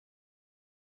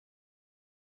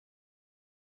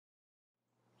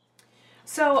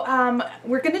So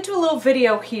we're going to do a little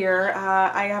video here.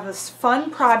 I have this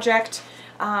fun project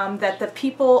that the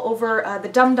people over the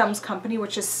Dum Dums company,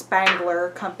 which is Spangler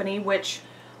company, which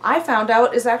I found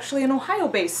out is actually an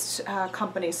Ohio-based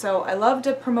company. So I love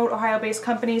to promote Ohio-based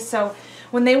companies. So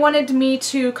when they wanted me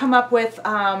to come up with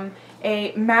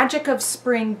a Magic of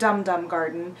Spring Dum Dum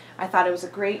Garden, I thought it was a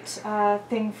great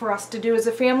thing for us to do as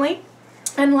a family.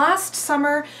 And last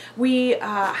summer we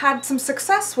had some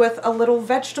success with a little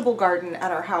vegetable garden at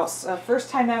our house. First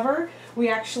time ever we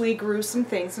actually grew some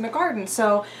things in a garden.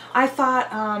 So I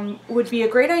thought it would be a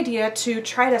great idea to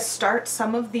try to start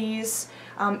some of these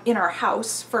in our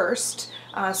house first,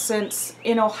 since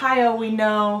in Ohio we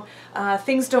know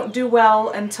things don't do well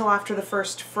until after the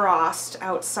first frost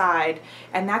outside,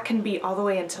 and that can be all the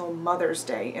way until Mother's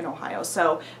Day in Ohio.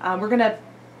 So we're going to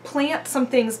plant some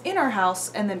things in our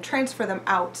house and then transfer them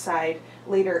outside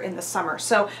later in the summer.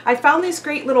 So I found these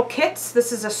great little kits.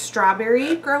 This is a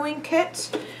strawberry growing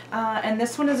kit, and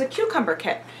this one is a cucumber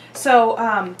kit.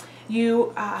 So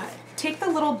you take the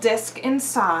little disc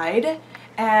inside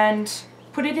and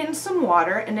put it in some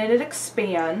water, and then it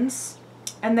expands,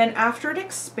 and then after it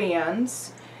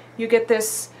expands you get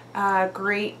this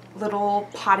great little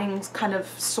potting kind of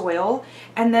soil,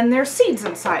 and then there's seeds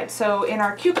inside. So in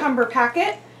our cucumber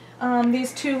packet,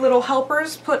 these two little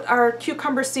helpers put our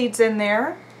cucumber seeds in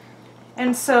there,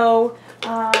 and so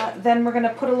then we're going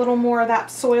to put a little more of that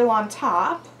soil on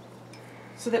top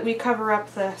so that we cover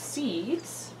up the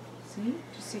seeds. See?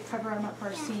 Just see, cover them up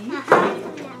our seeds.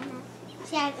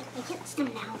 See, I can't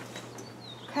stand now.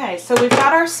 Okay, so we've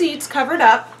got our seeds covered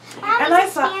up. And I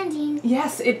expanding.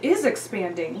 Yes, it is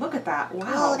expanding. Look at that.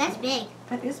 Wow. Oh, that's big.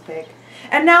 That is big.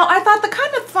 And now I thought the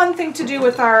kind of fun thing to do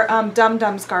with our Dum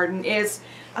Dums garden is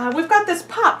we've got this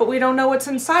pot, but we don't know what's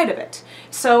inside of it.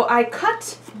 So I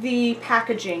cut the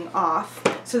packaging off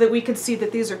so that we can see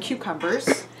that these are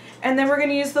cucumbers. And then we're going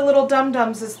to use the little Dum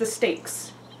Dums as the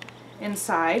stakes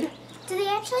inside. Do they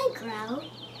actually grow?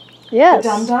 The Yes.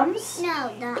 Dum Dums?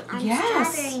 No, the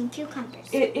Yes. strawberry and cucumbers.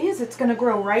 It is. It's going to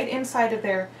grow right inside of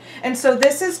there. And so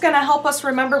this is going to help us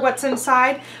remember what's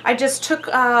inside. I just took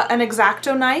an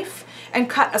X-Acto knife and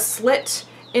cut a slit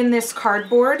in this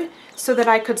cardboard so that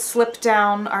I could slip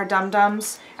down our Dum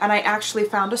Dums, and I actually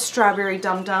found a strawberry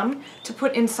Dum Dum to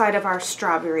put inside of our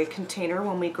strawberry container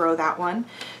when we grow that one.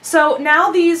 So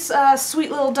now these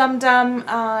sweet little Dum Dum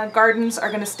gardens are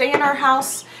going to stay in our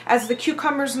house as the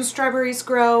cucumbers and strawberries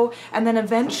grow, and then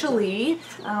eventually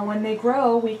when they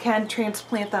grow we can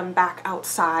transplant them back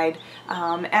outside.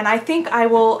 And I think I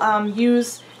will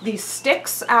use these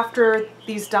sticks after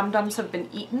these Dum Dums have been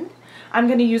eaten. I'm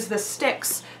going to use the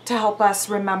sticks to help us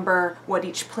remember what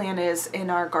each plant is in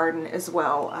our garden as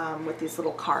well, with these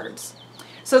little cards.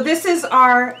 So this is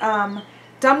our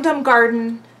Dum Dum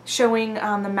garden showing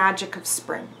the magic of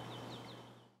spring.